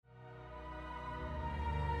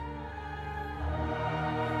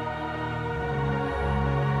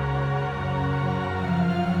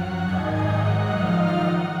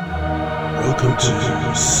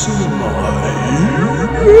to Cinema.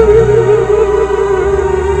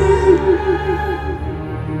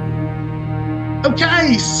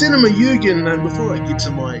 Okay, Cinema Yugen, and before I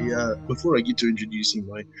get to introducing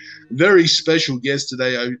my very special guest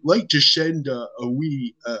today, I'd like to send a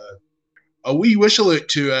wee wish alert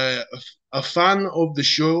to a fan of the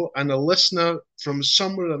show and a listener from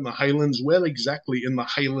somewhere in the Highlands. Where exactly in the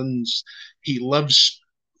Highlands he lives,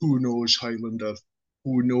 who knows, Highlander,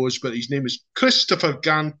 who knows? But his name is Christopher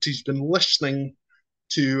Gant. He's been listening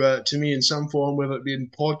to me in some form, whether it be in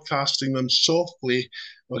podcasting them softly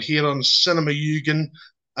or here on Cinema Yugen.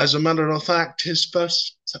 As a matter of fact, his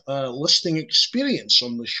first listening experience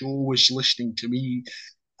on the show was listening to me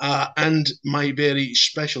and my very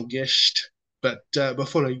special guest. But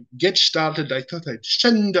before I get started, I thought I'd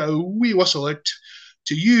send a wee whistle out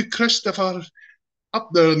to you, Christopher, up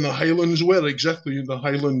there in the Highlands. Where exactly in the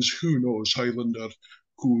Highlands? Who knows, Highlander?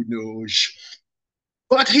 Who knows?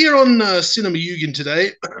 But here on Cinema Yugen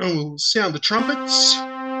today, we'll sound the trumpets.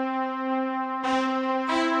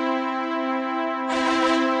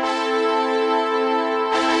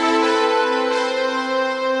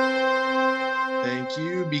 Thank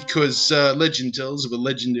you, because legend tells of a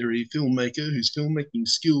legendary filmmaker whose filmmaking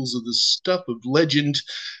skills are the stuff of legend.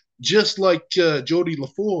 Just like Geordie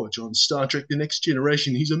LaForge on Star Trek The Next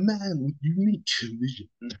Generation, he's a man with unique vision.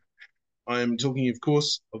 I am talking, of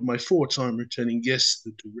course, of my four-time returning guest,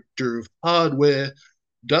 the director of Hardware,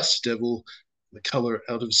 Dust Devil, The Color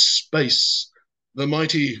Out of Space, the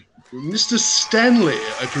mighty Mr. Stanley,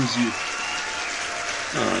 I presume.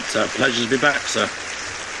 Oh, it's a pleasure to be back, sir.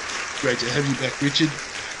 Great to have you back, Richard.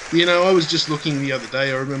 You know, I was just looking the other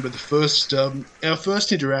day. I remember our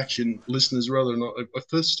first interaction, listeners, rather not. I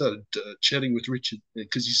first started chatting with Richard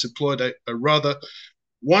because he supplied a rather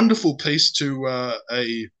wonderful piece to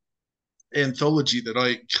a anthology that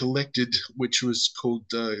I collected, which was called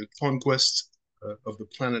Conquest of the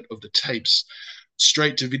Planet of the Tapes,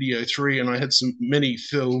 straight to video 3, and I had many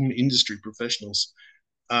film industry professionals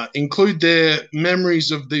include their memories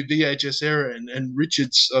of the VHS era. And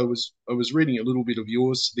Richard's, I was reading a little bit of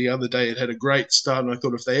yours the other day. It had a great start, and I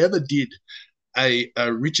thought if they ever did a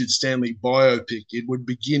Richard Stanley biopic, it would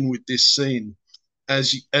begin with this scene,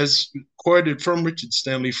 as quoted from Richard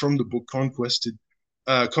Stanley from the book Conquest of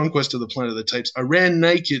the Planet of the Tapes. I ran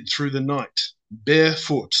naked through the night,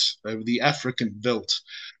 barefoot over the African veldt,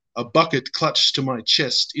 a bucket clutched to my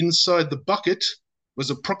chest. Inside the bucket was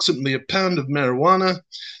approximately a pound of marijuana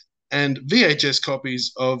and VHS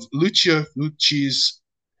copies of Lucio Fulci's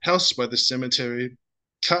House by the Cemetery,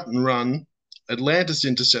 Cut and Run, Atlantis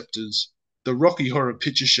Interceptors, The Rocky Horror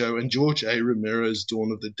Picture Show, and George A. Romero's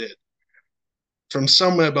Dawn of the Dead. From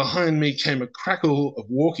somewhere behind me came a crackle of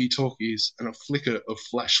walkie-talkies and a flicker of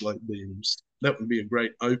flashlight beams. That would be a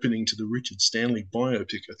great opening to the Richard Stanley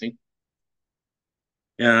biopic, I think.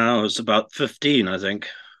 Yeah, I was about 15, I think.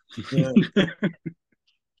 Yeah.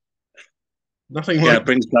 It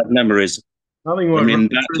brings back memories. Nothing like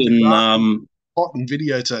back in hot and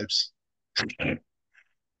videotapes.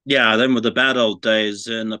 Yeah, then with the bad old days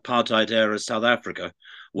in apartheid era South Africa,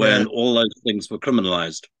 when all those things were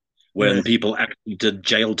criminalized, when people actually did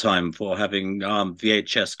jail time for having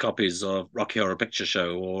VHS copies of Rocky Horror Picture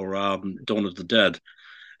Show or Dawn of the Dead.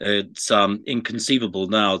 It's inconceivable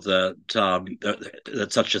now that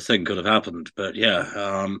that such a thing could have happened. But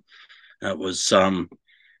that was South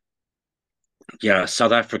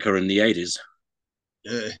Africa in the 80s.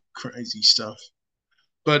 Yeah, crazy stuff.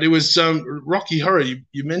 But it was Rocky Horror.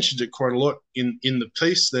 You mentioned it quite a lot in the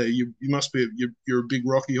piece there. You must be you're a big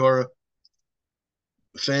Rocky Horror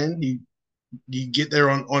fan. You get there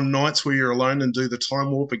on nights where you're alone and do the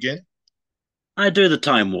time warp again. I do the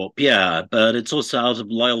time warp, yeah, but it's also out of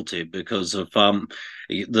loyalty because of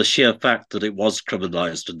the sheer fact that it was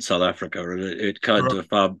criminalized in South Africa. It kind of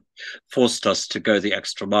forced us to go the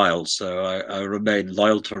extra mile. So I remain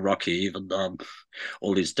loyal to Rocky even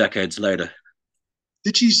all these decades later.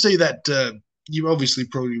 Did you see that? You obviously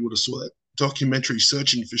probably would have saw that documentary,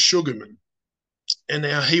 Searching for Sugarman. And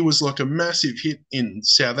now he was like a massive hit in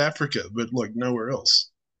South Africa, but like nowhere else.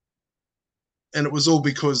 And it was all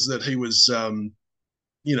because that he was, seen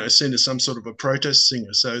as some sort of a protest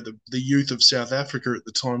singer. So the youth of South Africa at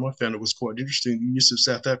the time, I found it was quite interesting. The youth of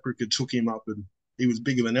South Africa took him up, and he was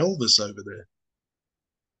bigger than Elvis over there.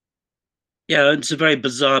 Yeah, it's a very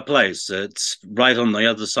bizarre place. It's right on the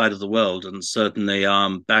other side of the world, and certainly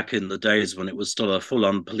back in the days when it was still a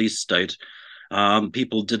full-on police state,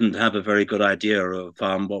 people didn't have a very good idea of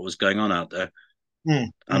what was going on out there.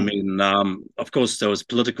 I mean, of course, there was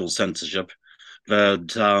political censorship, but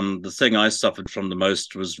the thing I suffered from the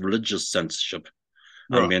most was religious censorship.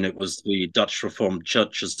 I Right. mean, it was the Dutch Reformed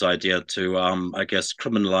Church's idea to, I guess,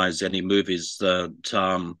 criminalize any movies that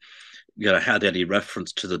had any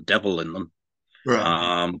reference to the devil in them. Right.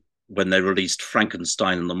 Um, when they released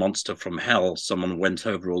Frankenstein and the Monster from Hell, someone went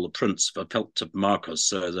over all the prints for Felton Marcus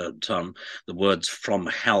so that the words "from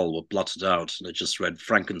hell" were blotted out, and it just read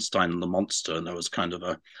Frankenstein and the Monster, and there was kind of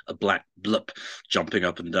a black blip jumping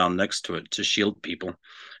up and down next to it to shield people.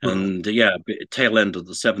 Right. And yeah, tail end of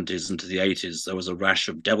the 70s into the 80s, there was a rash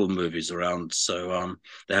of devil movies around, so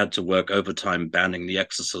they had to work overtime banning The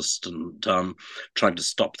Exorcist and trying to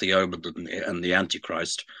stop the Omen and the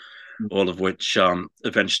Antichrist, all of which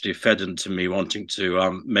eventually fed into me wanting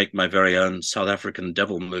to make my very own South African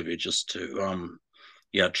devil movie just to,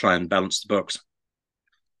 try and balance the books.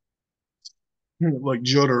 Like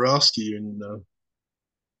Jodorowsky and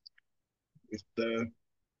with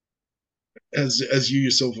as you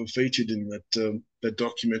yourself have featured in that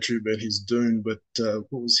documentary about his Dune. But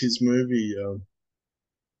what was his movie?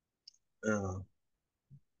 Uh,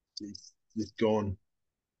 he's gone.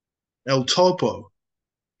 El Topo.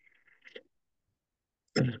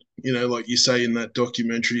 Like you say in that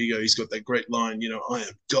documentary, he's got that great line. I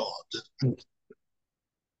am God. You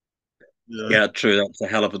know? Yeah, true. That's a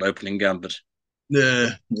hell of an opening gambit. Yeah,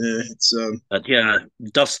 yeah. It's But yeah,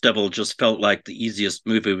 Dust Devil just felt like the easiest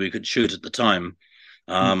movie we could shoot at the time.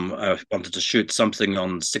 I wanted to shoot something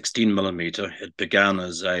on 16 millimeter. It began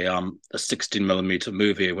as a 16 millimeter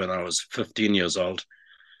movie when I was 15 years old.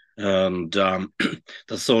 And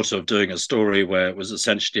the thought of doing a story where it was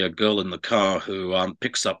essentially a girl in the car who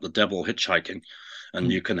picks up the devil hitchhiking,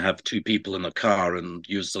 and you can have two people in a car and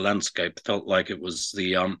use the landscape, felt like it was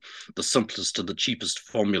the simplest and the cheapest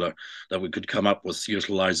formula that we could come up with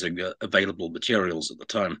utilizing available materials at the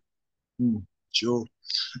time. sure,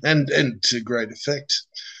 and to great effect.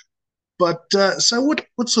 But so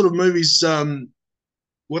what sort of movies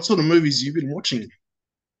what sort of movies you've been watching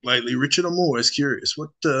lately, Richard? I'm always curious. What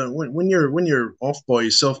when you're off by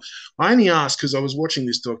yourself? I only ask because I was watching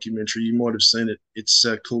this documentary. You might have seen it. It's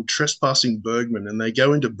called Trespassing Bergman, and they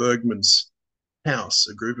go into Bergman's house.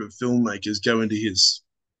 A group of filmmakers go into his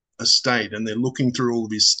estate, and they're looking through all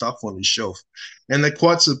of his stuff on his shelf, and they're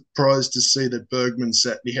quite surprised to see that Bergman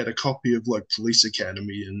sat. He had a copy of like Police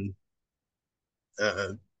Academy and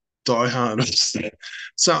Die Hard.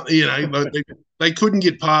 So like they couldn't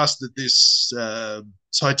get past that this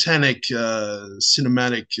Titanic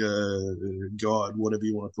cinematic guide, whatever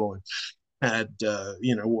you want to call it, had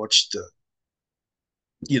watched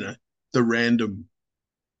you know the random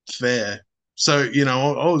fare. So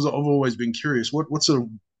I've always been curious. What sort of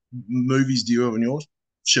movies do you have on your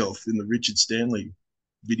shelf in the Richard Stanley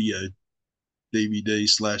video DVD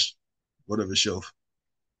slash whatever shelf?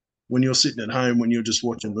 When you're sitting at home, when you're just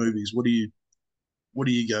watching movies, what do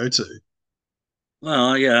you go to?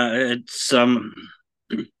 Well, yeah, it's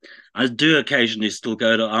I do occasionally still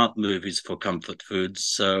go to art movies for comfort foods.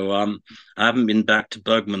 So I haven't been back to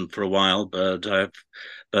Bergman for a while, but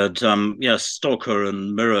Stalker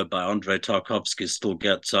and Mirror by Andrei Tarkovsky still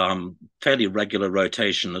get fairly regular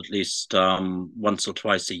rotation, at least once or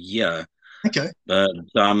twice a year. Okay, But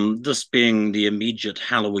this being the immediate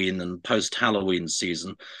Halloween and post-Halloween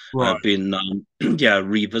season, right. I've been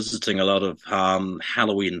revisiting a lot of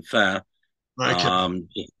Halloween fare. Okay.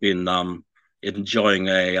 Just been enjoying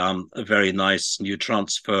a very nice new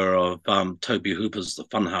transfer of Toby Hooper's The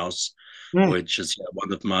Funhouse, Mm, which is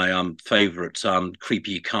one of my favorite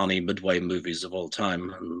creepy carny midway movies of all time.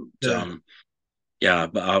 And yeah,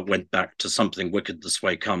 but I went back to Something Wicked This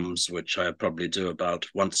Way Comes, which I probably do about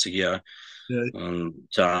once a year. yeah,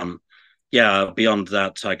 And beyond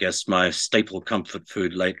that, I guess my staple comfort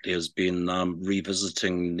food lately has been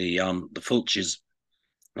revisiting the Fulcis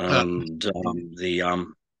uh, and the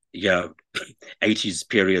yeah 80s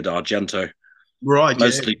period Argento, right. Yeah,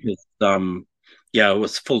 mostly with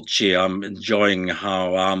with Fulci. I'm enjoying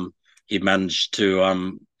how he managed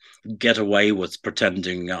to get away with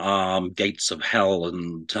pretending Gates of Hell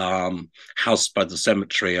and House by the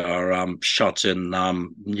Cemetery are shot in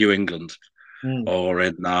New England mm, or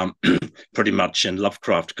in pretty much in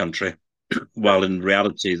Lovecraft country, while in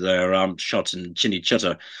reality they're shot in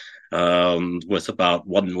Chinichetta, with about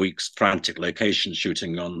 1 week's frantic location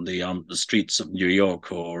shooting on the streets of New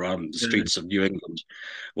York or the yeah, streets of New England,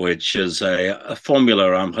 which is a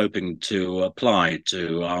formula I'm hoping to apply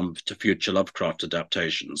to future Lovecraft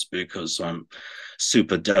adaptations, because I'm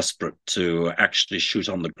super desperate to actually shoot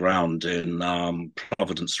on the ground in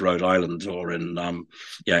Providence, Rhode Island, or in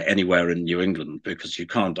anywhere in New England, because you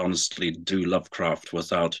can't honestly do Lovecraft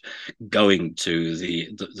without going to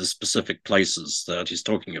the specific places that he's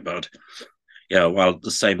talking about. yeah, while at the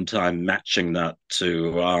same time matching that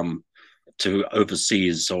to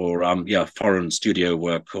overseas or yeah, foreign studio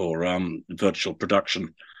work or virtual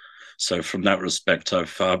production. So from that respect, I've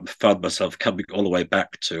found myself coming all the way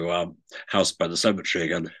back to House by the Cemetery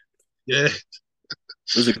again. It Yeah.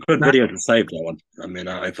 was a good No, video to save that one. I mean,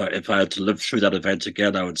 if I had to live through that event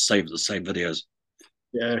again, I would save the same videos.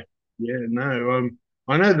 yeah. Yeah. No.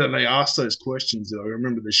 I know that they asked those questions. I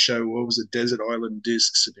remember the show. What was it? Desert Island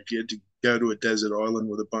Discs. And if you had to go to a desert island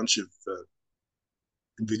with a bunch of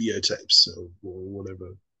videotapes or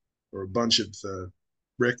whatever, or a bunch of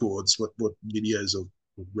records, what videos or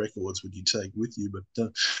records would you take with you? But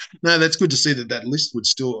no, that's good to see that that list would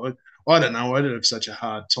still. I don't know. I'd have such a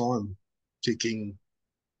hard time picking.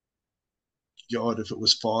 God, if it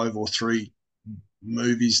was five or three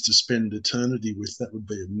movies to spend eternity with, that would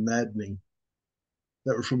be a maddening.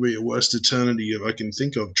 That would probably be a worst eternity I can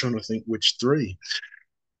think of. Trying to think which three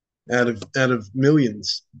out of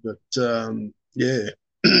millions. But yeah,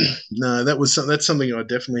 no, that's something I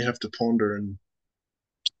definitely have to ponder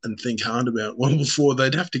and think hard about. Well, before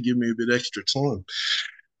they'd have to give me a bit extra time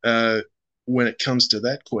when it comes to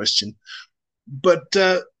that question. But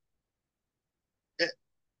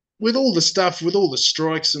with all the stuff, with all the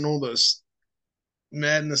strikes and all this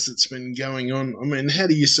madness that's been going on, I mean, how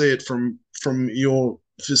do you see it from your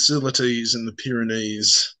facilities in the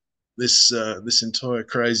Pyrenees? This entire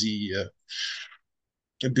crazy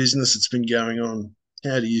business that's been going on.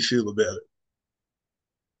 How do you feel about it?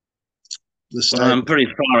 The Well, state. I'm pretty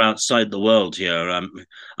far outside the world here.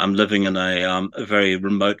 I'm living in a very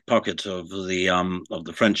remote pocket of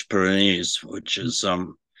the French Pyrenees, which is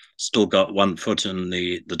still got one foot in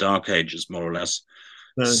the Dark Ages, more or less.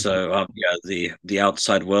 No. So yeah, the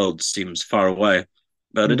outside world seems far away,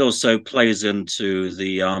 but it also plays into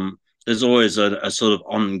the there's always a sort of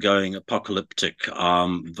ongoing apocalyptic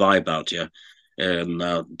vibe out here, and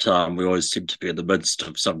we always seem to be in the midst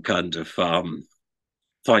of some kind of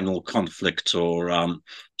final conflict or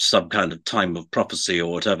some kind of time of prophecy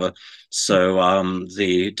or whatever. So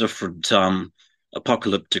the different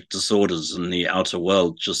apocalyptic disorders in the outer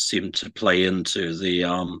world just seem to play into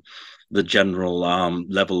the general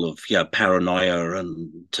level of paranoia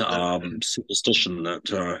and superstition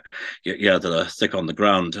that are that are thick on the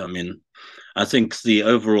ground. I mean, I think the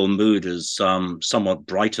overall mood is somewhat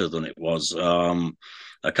brighter than it was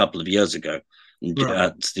a couple of years ago. Right.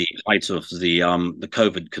 At the height of the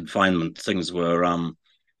COVID confinement, things were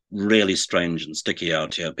really strange and sticky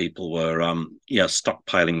out here. People were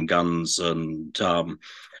stockpiling guns and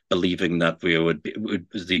believing that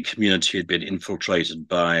the community had been infiltrated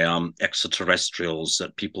by extraterrestrials,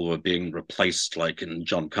 that people were being replaced, like in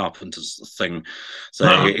John Carpenter's The Thing. So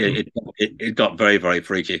it got very, very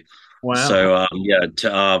freaky. Wow. So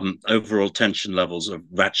overall tension levels have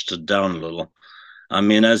ratcheted down a little. I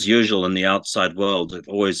mean, as usual in the outside world, it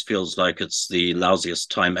always feels like it's the lousiest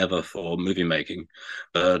time ever for movie making.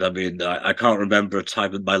 But I mean, I can't remember a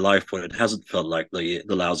time in my life when it hasn't felt like the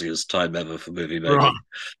lousiest time ever for movie Right. making.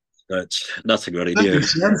 But nothing really Look, new. it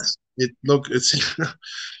sounds. It's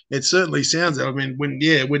it certainly sounds. I mean,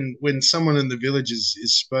 when someone in the village is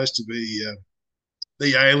supposed to be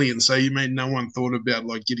the alien, so you mean no one thought about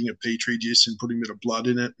like getting a petri dish and putting a bit of blood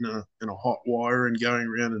in it and a hot wire and going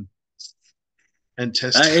around and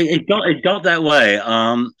testing. It got that way.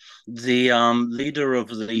 The leader of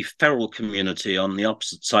the feral community on the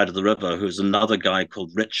opposite side of the river, who's another guy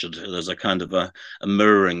called Richard. There's a kind of a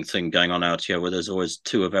mirroring thing going on out here, where there's always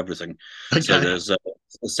two of everything. So Okay. there's a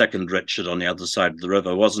second Richard on the other side of the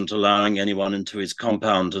river, wasn't allowing anyone into his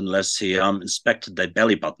compound unless he inspected their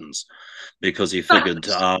belly buttons, because he figured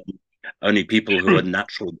only people who are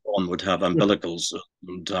natural born would have umbilicals,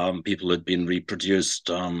 and people who'd been reproduced.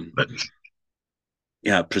 But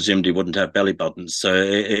Yeah, presumed he wouldn't have belly buttons. So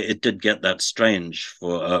it did get that strange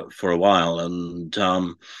for a while, and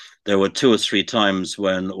there were two or three times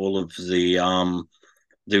when all of the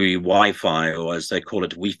Wi-Fi, or as they call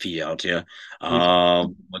it, Wi-Fi out here,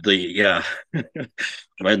 the yeah,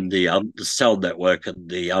 when the cell network and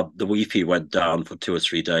the Wi-Fi went down for 2 or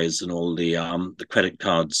 3 days, and all the credit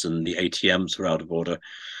cards and the ATMs were out of order,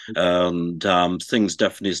 and things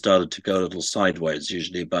definitely started to go a little sideways.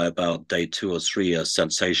 Usually by about day 2 or 3, a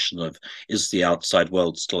sensation of, is the outside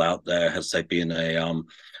world still out there? Has there been a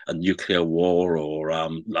nuclear war, or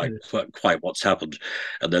like quite what's happened?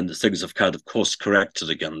 And then the things have kind of course corrected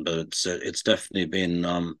again, but it's definitely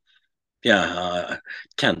been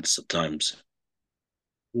tense at times.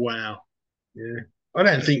 wow. Yeah. I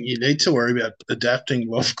don't think you need to worry about adapting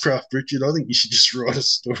Lovecraft, Richard. I think you should just write a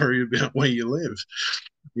story about where you live.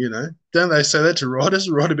 Don't they say that to writers?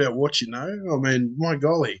 Write about what you know? I mean, my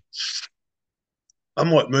golly. I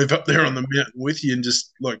might move up there on the mountain with you and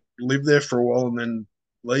just like live there for a while and then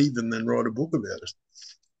leave and then write a book about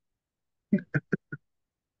it.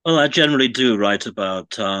 Well, I generally do write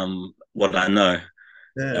about what I know.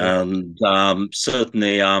 Yeah. And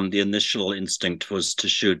certainly, the initial instinct was to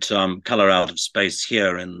shoot color out of space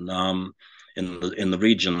here in the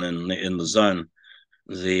region in the zone.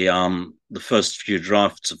 The first few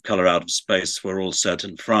drafts of color out of space were all set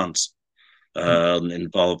in France.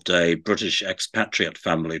 Involved a British expatriate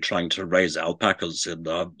family trying to raise alpacas on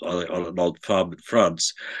an old farm in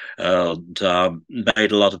France, and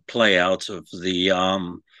made a lot of play out of the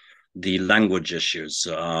language issues.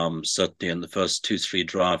 Certainly in the first two, three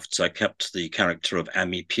drafts, I kept the character of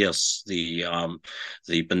Amy Pierce, the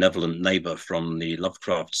benevolent neighbor from the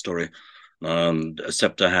Lovecraft story.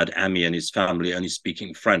 Except I had Amy and his family only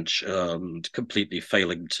speaking French, completely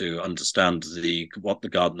failing to understand what the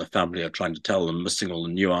Gardner family are trying to tell them, missing all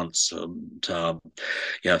the nuance, and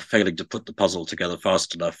yeah, failing to put the puzzle together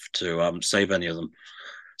fast enough to save any of them.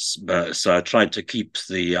 So I tried to keep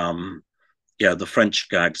the French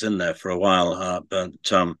gags in there for a while, but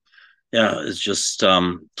yeah, it's just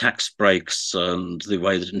tax breaks and the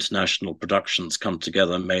way that international productions come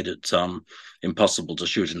together made it impossible to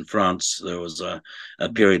shoot in France. There was a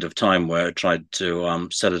period of time where I tried to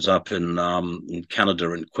set it up in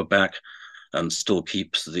Canada and Quebec and still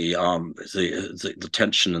keep the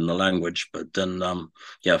tension in the language, but then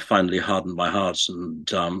yeah, finally hardened my heart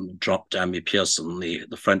and dropped Amy Pearson,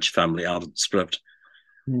 the French family, out of the script.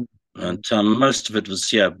 And most of it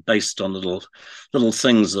was based on little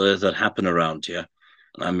things that happen around here.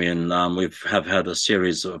 I mean, we've have had a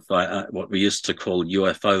series of what we used to call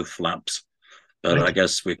UFO flaps, but I Okay.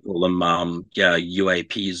 guess we call them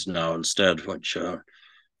UAPs now instead, which are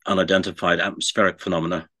unidentified atmospheric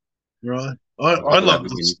phenomena. Right. I That love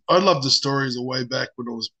mean, this. I love the stories of way back when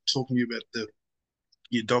I was talking to you about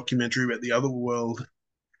your documentary about the other world,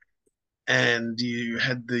 and you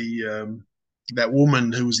had the that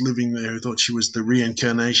woman who was living there who thought she was the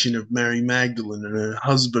reincarnation of Mary Magdalene, and her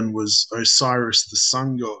husband was Osiris, the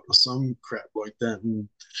sun god, or some crap like that. And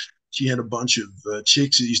she had a bunch of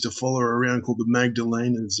chicks that used to follow her around called the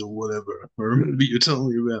Magdalenas or whatever. I remember you telling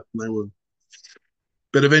me about. And they were,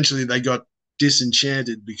 but eventually they got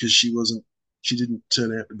disenchanted because she didn't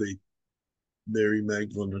turn out to be Mary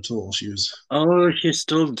Magdalene at all. She was. oh, she's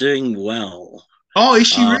still doing well. Oh, is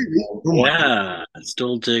she Uh, really? Oh my God. yeah,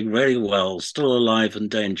 still doing very well, still alive and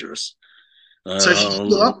dangerous. So she's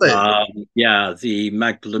still up there. Yeah, the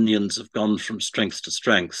Magdalenians have gone from strength to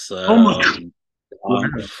strength. Oh my God. Um, Wow.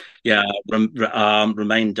 yeah,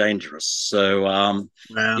 remain dangerous. So Wow.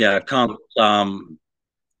 yeah, can't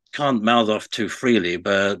mouth off too freely,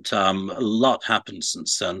 but a lot happened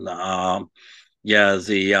since then. Yeah,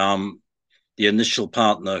 the initial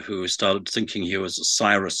partner who started thinking he was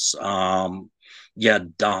Osiris, yeah,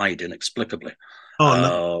 died inexplicably.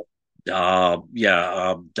 Oh no. Uh,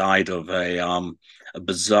 died of a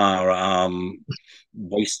bizarre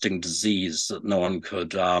wasting disease that no one could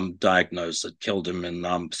diagnose that killed him in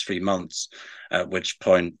 3 months. At which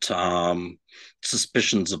point,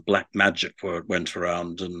 suspicions of black magic went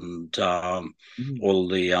around, and Mm. all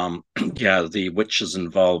the yeah, the witches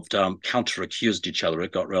involved counter accused each other.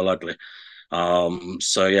 It got real ugly.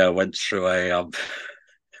 So yeah, went through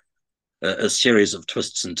a series of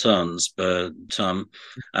twists and turns, but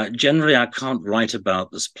generally I can't write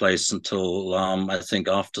about this place until I think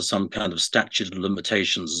after some kind of statute of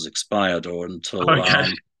limitations has expired, or until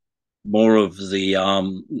Okay. more of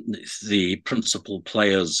the principal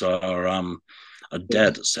players are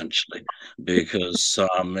dead essentially, because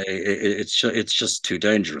it's just too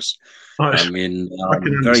dangerous. I, I mean, I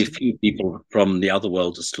can very understand. few people from the other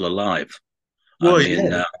world are still alive. I Well, mean,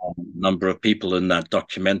 yeah. number of people in that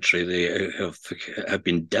documentary they have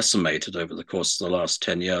been decimated over the course of the last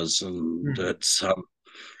 10 years, and Mm. it's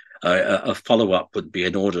a follow up would be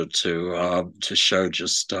in order to show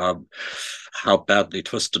just how badly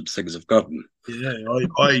twisted things have gotten. Yeah.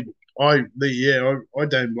 I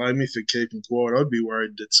don't blame you for keeping quiet. I'd be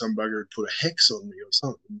worried that some bugger had put a hex on me or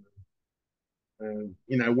something.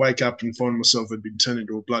 Wake up and find myself had been turned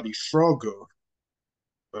into a bloody frog or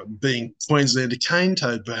being Queenslander cane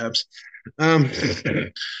toad, perhaps. Um,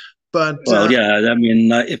 but Well, yeah, I mean,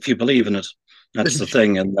 if you believe in it, that's the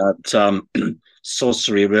thing, and that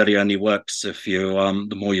sorcery really only works if you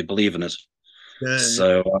the more you believe in it. yeah,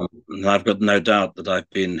 So I've got no doubt that I've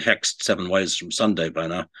been hexed 7 ways from Sunday by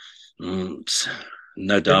now.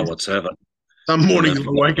 No doubt whatsoever. some And morning if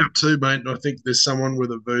I wake up too, mate, and I think there's someone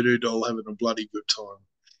with a voodoo doll having a bloody good time.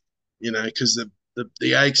 Because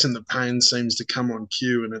the aches and the pain seems to come on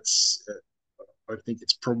cue, and I think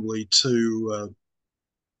it's probably too.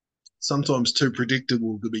 sometimes too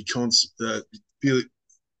predictable to be purely,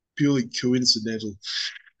 purely coincidental.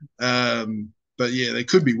 But yeah, there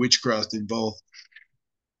could be witchcraft involved.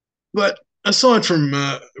 But aside from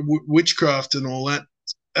witchcraft and all that,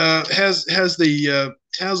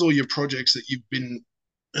 how's all your projects that you've been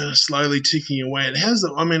slowly ticking away? And how's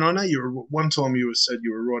the? I mean, I know you were one time you said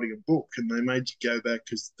you were writing a book, and they made you go back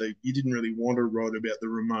because you didn't really want to write about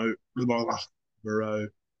the Moreau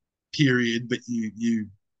period, but you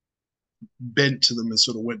bent to them and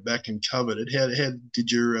sort of went back and covered it. How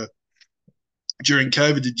did your during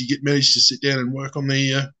COVID did you get managed to sit down and work on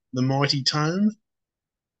the mighty tome?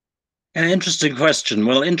 An interesting question.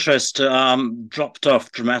 Well, interest dropped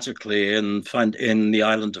off dramatically in the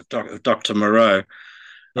island of Dr. Moreau.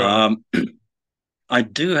 Right. Um, I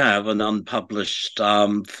do have an unpublished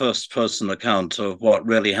first person account of what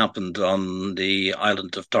really happened on the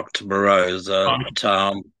island of Dr. Moreau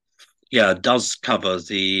that, yeah, does cover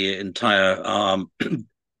the entire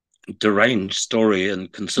deranged story in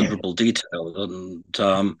considerable detail. And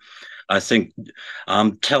I think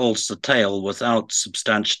tells the tale without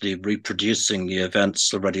substantially reproducing the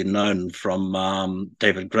events already known from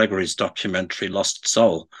David Gregory's documentary Lost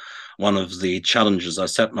Soul. One of the challenges I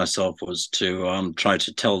set myself was to try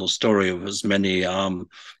to tell the story of as many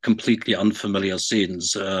completely unfamiliar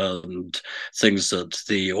scenes and things that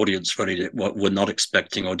the audience really were not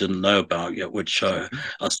expecting or didn't know about yet, which are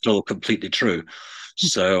still completely true.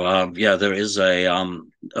 So yeah, there is a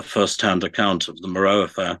first-hand account of the Moreau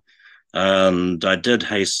affair, and I did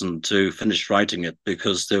hasten to finish writing it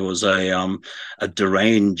because there was a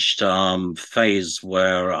deranged phase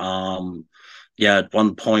where yeah, at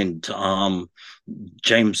one point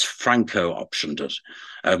James Franco optioned it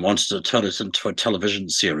and wanted to turn it into a television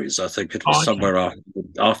series. I think it was Oh, okay. somewhere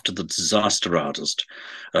after The Disaster Artist.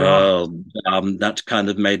 Right. Uh, that kind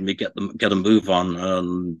of made me get a move on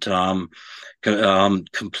and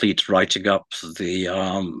complete writing up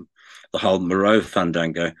the whole Moreau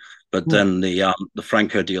fandango. But Hmm. then the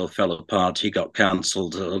Franco deal fell apart. He got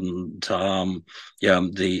cancelled, and yeah,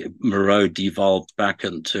 the Moreau devolved back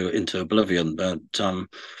into oblivion. But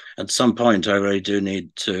at some point, I really do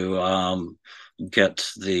need to get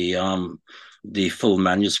the full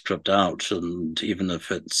manuscript out, and even if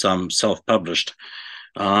it's self-published.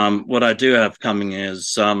 What I do have coming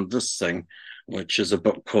is this thing, which is a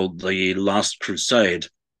book called The Last Crusade,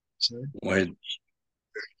 So, which,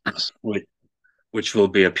 which which will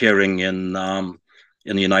be appearing in the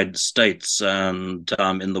United States and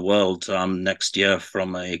in the world next year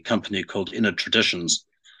from a company called Inner Traditions.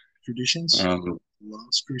 traditions. Um,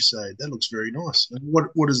 Last Crusade. That looks very nice. And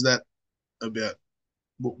what is that about?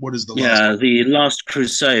 What is the last? yeah, the Last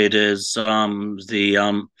Crusade is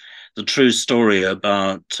the true story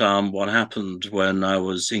about what happened when I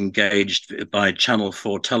was engaged by Channel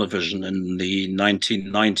 4 television in the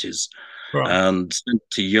 1990s Right. and sent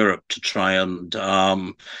to Europe to try and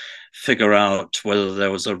figure out whether there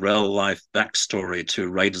was a real life backstory to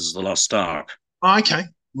Raiders of the Lost Ark. Oh, okay.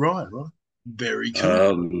 Right. Right. Very cool.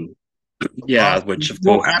 Um, yeah, Last, which of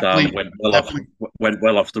well, course aptly, went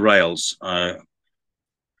well off the rails.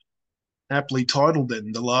 aptly titled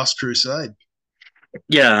then, The Last Crusade.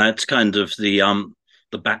 Yeah, it's kind of the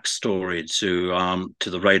backstory to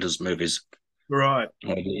the Raiders movies. Right.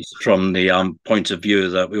 Or at least from the point of view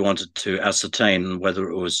that we wanted to ascertain whether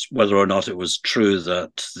or not it was true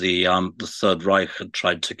that the Third Reich had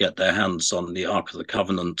tried to get their hands on the Ark of the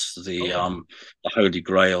Covenant, Oh, the Holy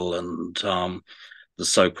Grail, and the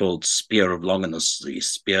so-called Spear of Longinus, the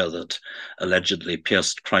spear that allegedly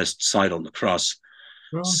pierced Christ's side on the cross.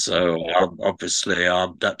 right. So obviously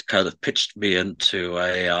that kind of pitched me into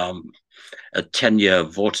a 10-year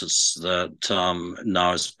vortice that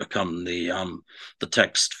now has become the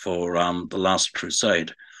text for the Last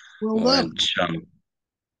Crusade, Well done.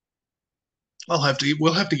 which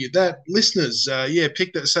We'll have to get that. Listeners, yeah,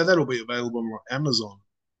 pick that. So that'll be available on Amazon.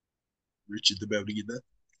 Richard, to be able to get that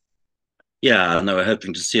yeah, and they were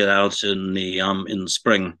hoping to see it out in the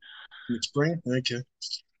spring. in the spring. Okay.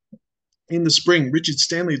 In the spring, Richard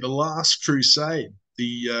Stanley, The Last Crusade,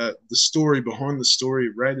 the story behind the story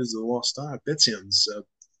of Raiders of the Lost Ark. That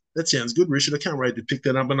sounds good, Richard. I can't wait to pick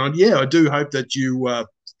that up. And yeah, I do hope that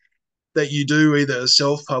you do either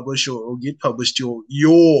self publish or get published your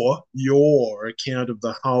account of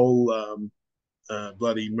the whole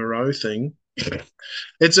bloody Moreau thing.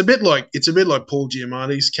 It's a bit like Paul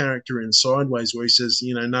Giamatti's character in Sideways, where he says,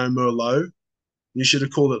 you know, no Merlot. You should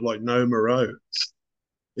have called it like no Moreau.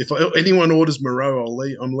 If anyone orders Moreau,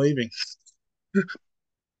 I'm leaving.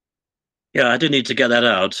 Yeah, I do need to get that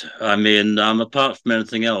out. I mean, apart from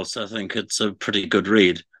anything else, I think it's a pretty good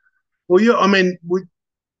read. Well, yeah, I mean,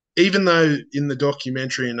 even though in the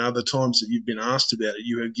documentary and other times that you've been asked about it,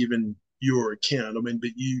 you have given your account. I mean,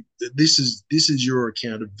 but this is your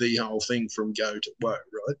account of the whole thing from go to woe,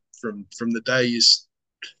 right? From the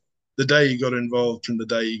day you got involved, from the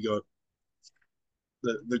day you got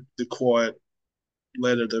the quiet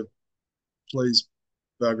letter to please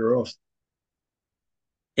bugger off.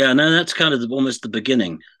 Yeah, no, that's kind of almost the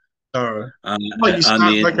beginning. All right. Uh, Like you I start,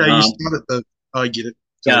 mean, okay, you start at the. I get it.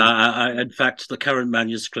 yeah, Totally. in fact, the current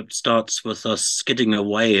manuscript starts with us skidding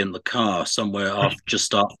away in the car somewhere off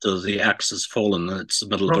just after the axe has fallen. It's the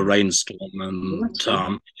middle of a Right. rainstorm, Well, and that's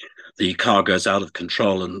good. the car goes out of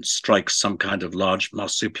control and strikes some kind of large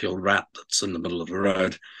marsupial rat that's in the middle of the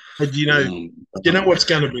road. But Um, you know what's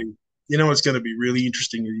going to be, you know what's going to be really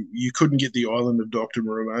interesting. You couldn't get the island of Doctor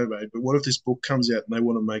Moreau, but what if this book comes out and they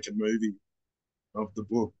want to make a movie of the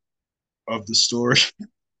book of the story?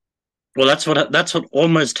 Well, that's what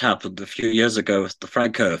almost happened a few years ago with the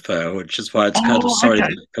Franco affair, which is why it's kind of Oh, sorry okay.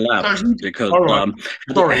 that it So collapsed because all right.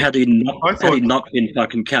 Sorry, I had he thought. not been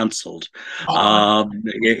fucking cancelled, Oh,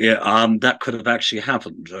 that could have actually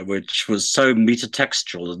happened, which was so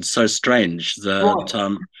metatextual and so strange right. that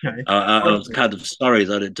Okay. I was Okay. kind of sorry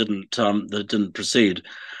that it didn't proceed,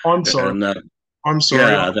 I'm sorry. and I'm sorry.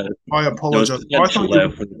 yeah, I there was apologize. I potential thought you there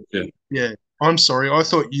were. for it to. Yeah. I'm sorry. I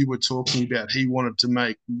thought you were talking about he wanted to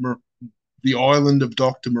make the island of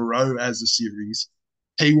Doctor Moreau as a series.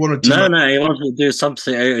 He wanted to No, make no, he wanted to do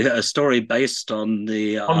something, a story based on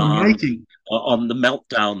the making. on the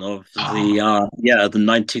meltdown of Oh, the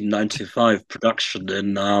 1995 production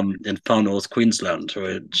in far north Queensland,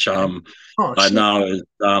 which okay. Oh by shit. now is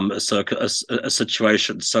a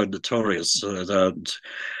situation so notorious that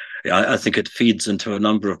I think it feeds into a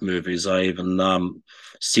number of movies. I even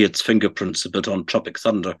see its fingerprints a bit on Tropic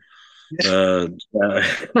Thunder. Yeah. Uh,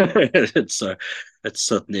 it's it's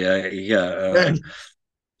certainly Yeah.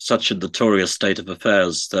 such a notorious state of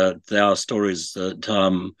affairs that there are stories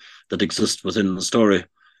that exist within the story.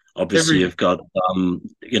 Obviously, Every you've got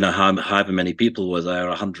however many people were there,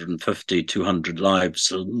 150, 200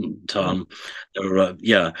 lives, and oh, there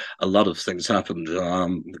were a lot of things happened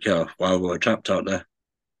while we were trapped out there.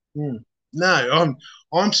 hmm. No,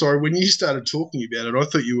 I'm sorry. When you started talking about it, I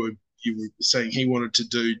thought you were saying he wanted to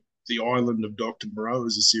do the Island of Doctor Moreau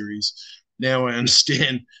as a series. Now I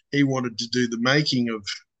understand he wanted to do the making of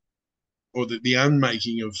or the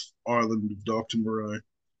unmaking of Island of Doctor Moreau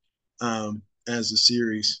as a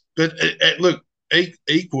series. But look,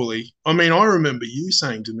 equally, I mean, I remember you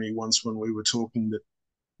saying to me once when we were talking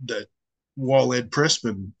that while Ed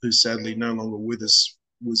Pressman, who's sadly no longer with us,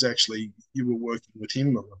 was actually you were working with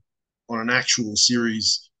him on an actual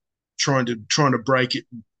series, trying to break it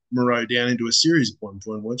Moreau down into a series at one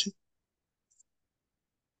point, weren't you?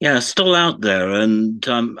 Yeah, still out there, and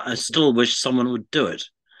I still wish someone would do it.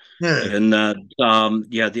 Yeah, And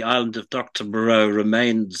the Island of Dr. Moreau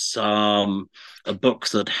remains a book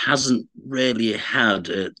that hasn't really had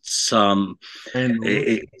and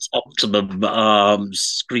its optimum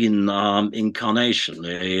screen incarnation.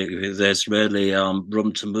 There's really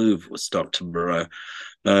room to move with Dr. Moreau.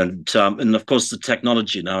 And of course, the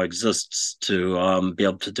technology now exists to be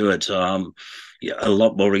able to do it a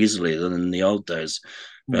lot more easily than in the old days.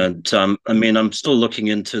 And I mean, I'm still looking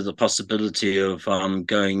into the possibility of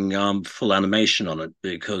going full animation on it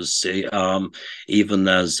because even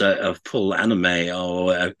as a full anime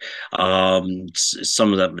or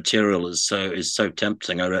some of that material is so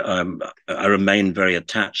tempting. I remain very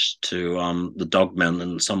attached to the Dogmen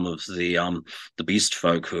and some of the Beast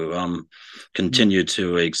folk who continue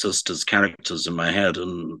to exist as characters in my head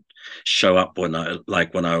and show up when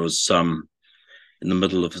I was in the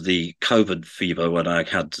middle of the COVID fever when I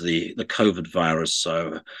had the COVID virus.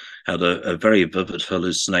 So I had a very vivid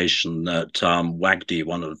hallucination that Wagdy,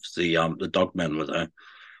 one of the dogmen, were there.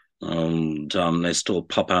 And they still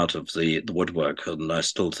pop out of the woodwork, and I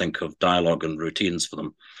still think of dialogue and routines for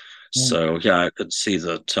them. So yeah, I could see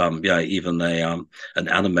that. Even an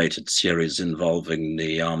animated series involving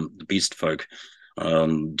the beast folk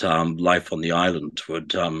and life on the island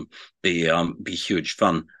would be huge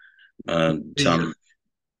fun. And it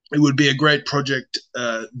would be a great project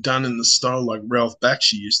done in the style like Ralph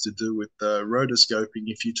Bakshi used to do with rotoscoping.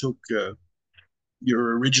 If you took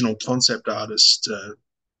your original concept artist,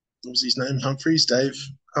 what was his name? Humphreys, Dave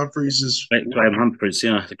Humphreys is Great Graham Humphreys,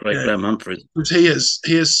 yeah, the great yeah. Graham Humphreys. He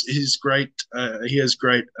has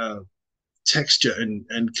great texture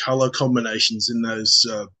and color combinations in those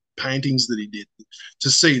paintings that he did. To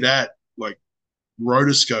see that like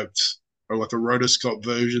rotoscoped or like a rotoscope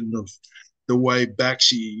version of the way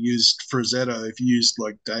Bakshi used Frazzetto, if you used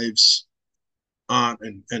like Dave's aunt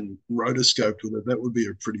and rotoscoped with it, that would be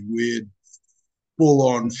a pretty weird, full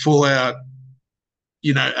on, full out,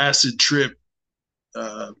 acid trip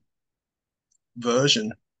uh,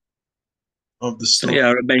 version of the So story. yeah,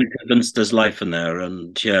 I remain convinced there's life in there,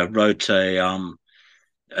 and yeah, wrote a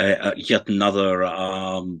yet another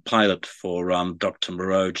pilot for Doctor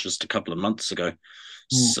Moreau just a couple of months ago.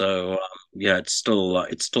 Mm, So yeah, it's still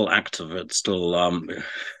active. It still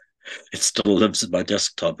lives at my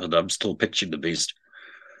desktop, and I'm still pitching the beast.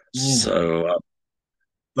 mm. So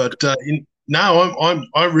But now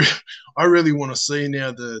I really want to see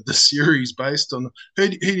now the series based on who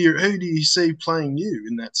do you see playing you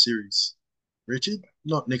in that series, Richard?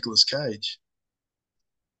 Not Nicolas Cage.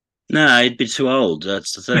 no, I'd be too old.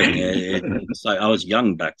 That's the thing. It's like I was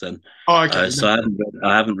young back then, Oh, okay. No. so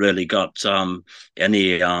I haven't really got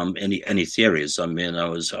any theories. I mean, I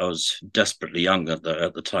was desperately young at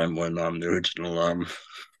the time when the original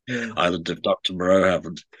Yeah. Island of Doctor Moreau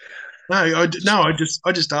happened. No,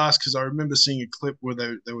 I just asked because I remember seeing a clip where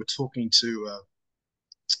they were talking to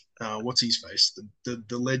what's his face,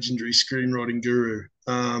 the legendary screenwriting guru.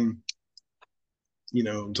 You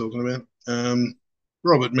know what I'm talking about.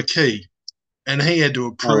 Robert McKee, and Oh yeah. he had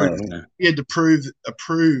to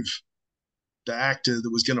approve the actor that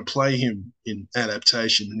was going to play him in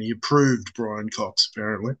adaptation, and he approved Brian Cox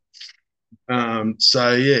apparently.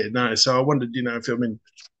 So yeah, no. So I wondered, if I mean,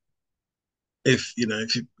 if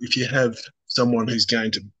you have someone who's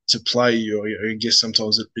going to play you, I guess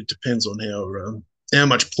sometimes it depends on how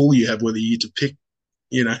much pull you have, whether you to pick,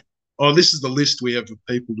 you know, oh, this is the list we have of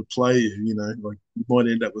people to play you. Like you might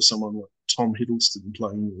end up with someone like Tom Hiddleston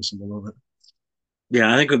playing you or something like that.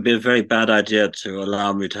 Yeah, I think it would be a very bad idea to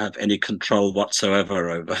allow me to have any control whatsoever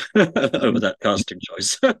over over that casting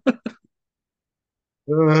choice.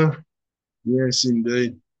 Uh, yes,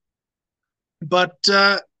 indeed. But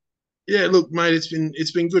yeah, look, mate,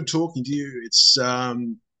 it's been good talking to you. It's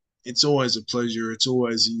always a pleasure. It's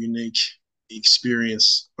always a unique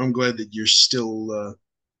experience. I'm glad that you're still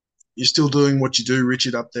doing what you do,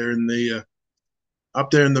 Richard, up there in the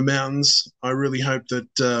mountains. I really hope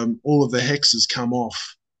that all of the hexes come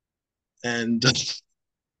off and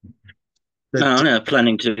No, that I'm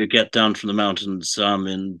planning to get down from the mountains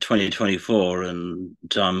in 2024 and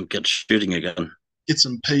get shooting again. get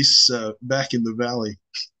some peace back in the valley,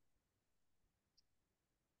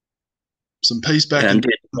 some peace back Yeah, in.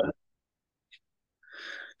 indeed.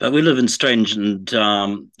 But we live in strange and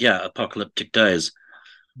yeah, apocalyptic days.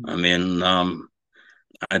 I mean,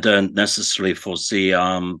 I don't necessarily foresee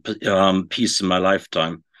peace in my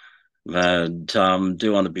lifetime. But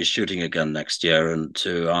do want to be shooting again next year and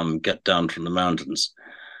to get down from the mountains.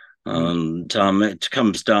 And it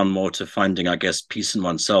comes down more to finding, I guess, peace in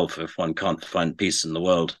oneself if one can't find peace in the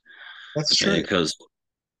world. That's true. Because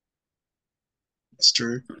That's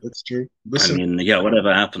true. That's true. I Listen, mean, yeah,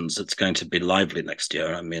 whatever happens, it's going to be lively next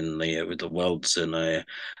year. I mean, the world's in an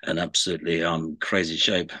absolutely crazy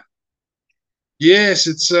shape. yes,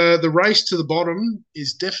 it's the race to the bottom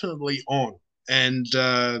is definitely on, and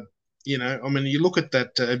I mean, you look at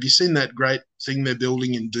that. Have you seen that great thing they're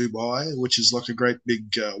building in Dubai, which is like a great big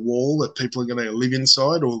wall that people are going to live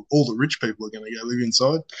inside, or all the rich people are going to go live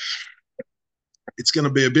inside? It's going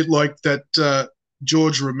to be a bit like that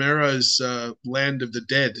George Romero's Land of the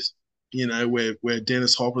Dead. Where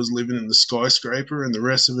Dennis Hopper's living in the skyscraper, and the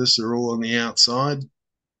rest of us are all on the outside.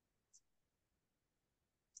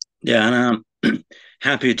 Yeah, and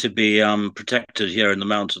happy to be protected here in the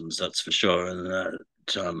mountains, that's for sure. And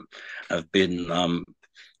I've been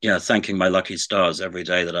yeah, thanking my lucky stars every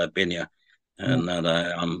day that I've been here, Mm. and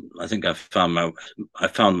that I think I found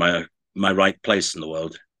my right place in the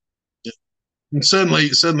world. And certainly,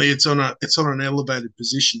 it's on an elevated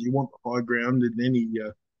position. You want the high ground in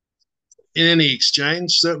any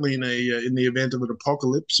exchange. Certainly, in the event of an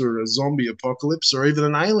apocalypse or a zombie apocalypse or even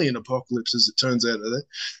an alien apocalypse, as it turns out today.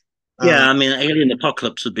 Yeah, Uh, I mean, Alien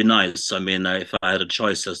Apocalypse would be nice. I mean, if I had a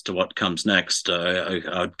choice as to what comes next,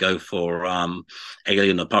 I'd go for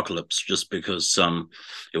Alien Apocalypse just because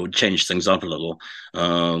it would change things up a little.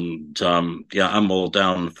 Yeah, I'm all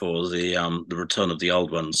down for the return of the old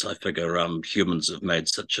ones. I figure humans have made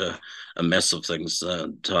such a mess of things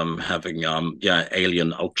that having yeah,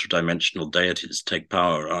 alien ultra dimensional deities take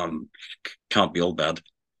power can't be all bad.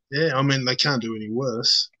 yeah, I mean they can't do any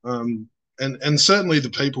worse. And certainly the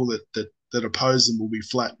people that oppose them will be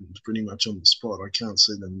flattened pretty much on the spot. I can't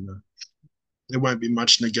see them. There won't be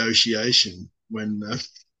much negotiation when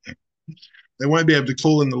they won't be able to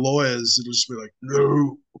call in the lawyers. It'll just be like,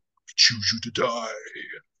 no, I choose you to die.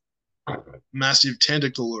 Massive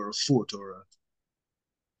tentacle or a foot or a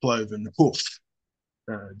cloven hoof.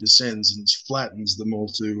 descends and flattens them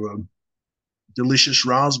all to delicious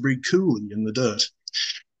raspberry coulis in the dirt.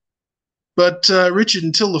 But Richard,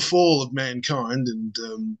 until the fall of mankind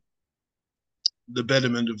and the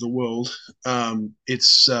betterment of the world,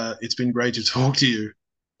 it's been great to talk to you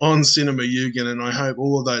on Cinema Yugen, and I hope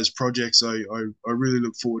all of those projects. I really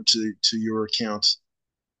look forward to your account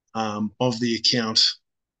of the account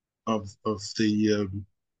of the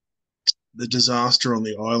disaster on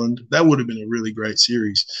the island. That would have been a really great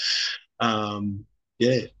series.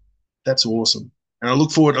 Yeah, that's awesome. And I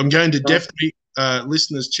look forward. I'm going to definitely,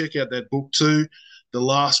 listeners, check out that book too, The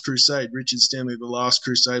Last Crusade, Richard Stanley, The Last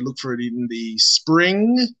Crusade. Look for it in the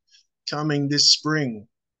spring, coming this spring.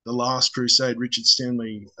 The Last Crusade, Richard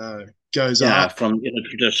Stanley goes Yeah, up. from Inner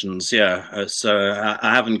Traditions. Yeah, so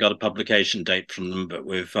I haven't got a publication date from them, but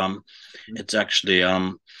it's actually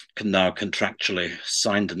now contractually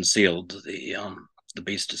signed and sealed. The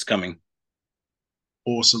beast is coming.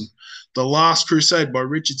 Awesome. The Last Crusade by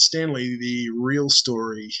Richard Stanley, the real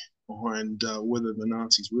story behind whether the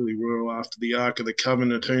Nazis really were after the Ark of the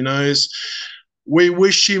Covenant, who knows? We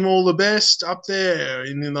wish him all the best up there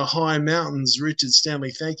in the high mountains. Richard Stanley,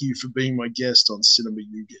 thank you for being my guest on Cinema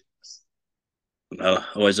Yugen.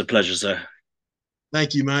 Always a pleasure, sir.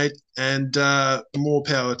 Thank you, mate. And more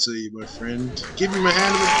power to you, my friend. Give him a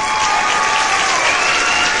hand of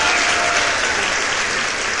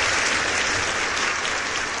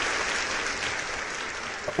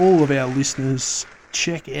all of our listeners,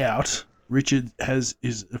 check out Richard has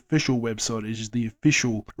his official website. It is the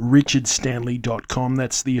official richardstanley.com.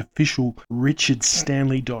 That's the official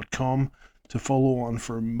richardstanley.com to follow on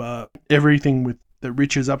from everything that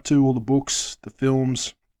Richard's up to, all the books, the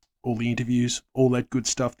films, all the interviews, all that good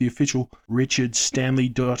stuff. The official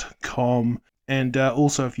richardstanley.com. And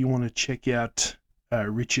also, if you want to check out the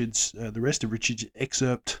rest of Richard's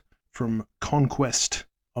excerpt from Conquest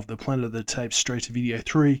of the Planet of the Tapes straight to video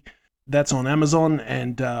 3, that's on Amazon,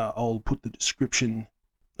 and I'll put the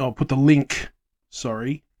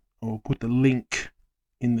link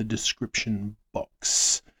in the description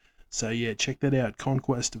box. So yeah, check that out.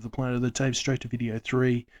 Conquest of the Planet of the Tapes straight to video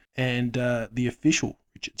 3, and the official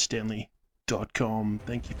richardstanley.com.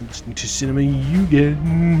 Thank you for listening to Cinema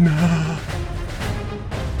Yugen.